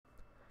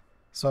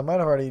So I might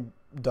have already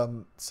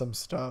done some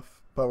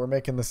stuff, but we're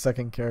making the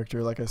second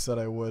character like I said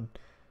I would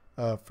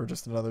for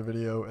just another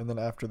video. And then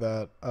after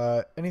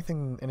that,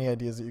 any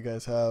ideas that you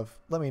guys have,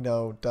 let me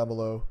know down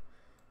below.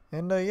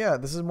 And yeah,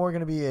 this is more going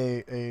to be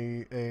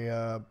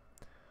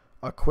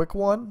a quick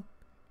one.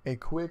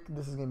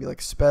 This is going to be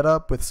like sped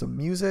up with some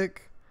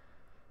music.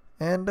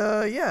 And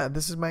yeah,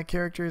 this is my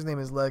character. His name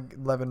is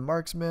Levin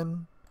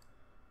Marksman.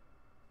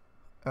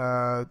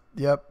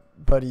 Yep,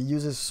 but he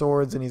uses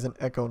swords and he's an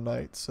Echo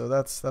Knight, so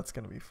that's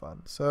gonna be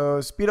fun.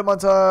 So speed up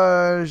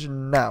montage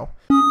now.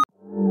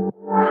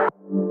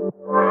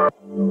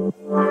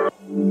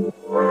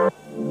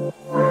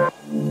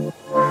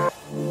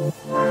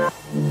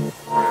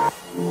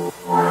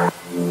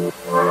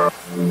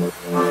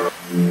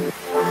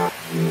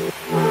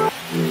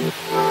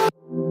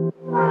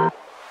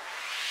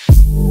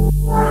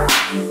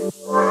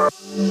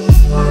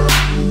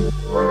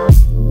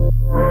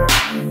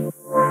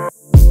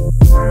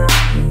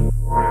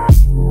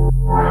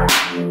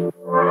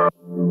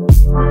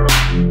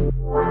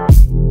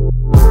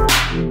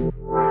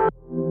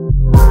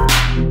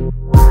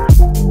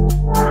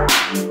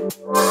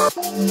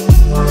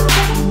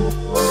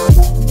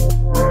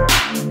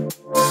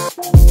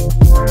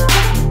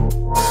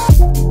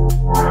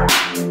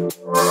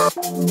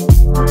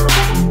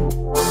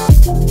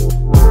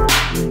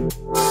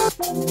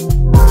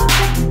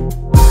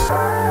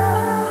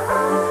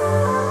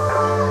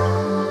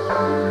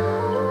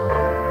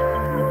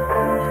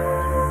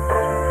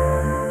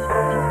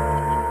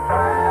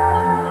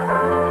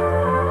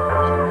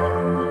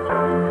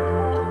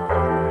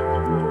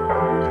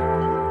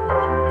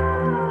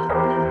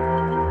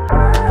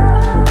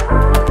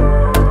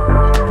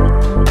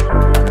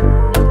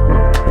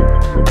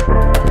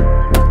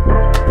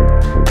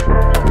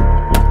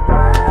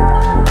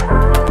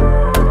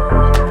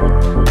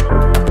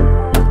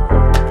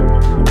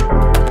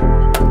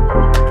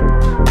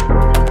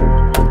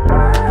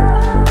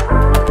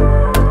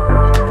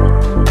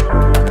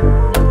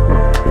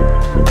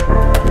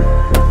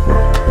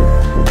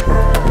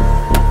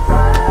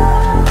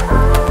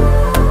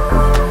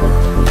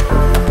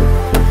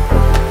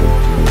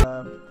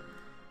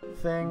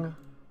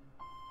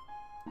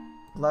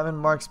 Levin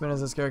Marksman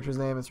is this character's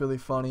name. It's really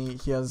funny.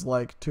 He has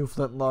like 2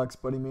 flintlocks,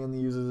 but he mainly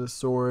uses a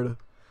sword.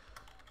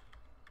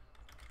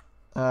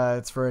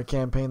 It's for a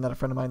campaign that a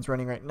friend of mine's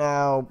running right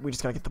now. We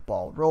just gotta get the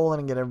ball rolling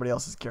and get everybody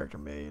else's character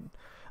made.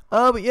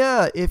 But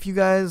yeah, if you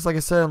guys, like I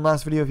said in the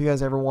last video, if you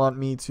guys ever want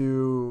me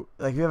to,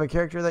 like, if you have a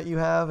character that you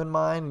have in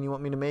mind and you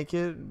want me to make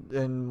it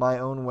in my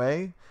own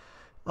way,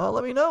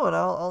 let me know and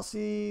I'll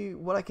see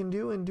what I can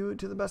do and do it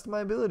to the best of my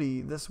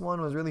ability. This one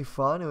was really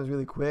fun. It was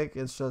really quick.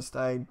 It's just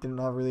I didn't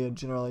have really a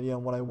general idea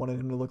on what I wanted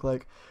him to look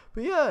like.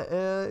 But yeah,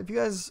 if you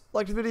guys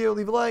liked the video,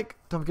 leave a like.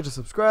 Don't forget to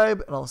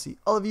subscribe, and I'll see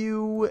all of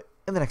you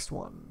in the next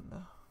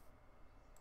one.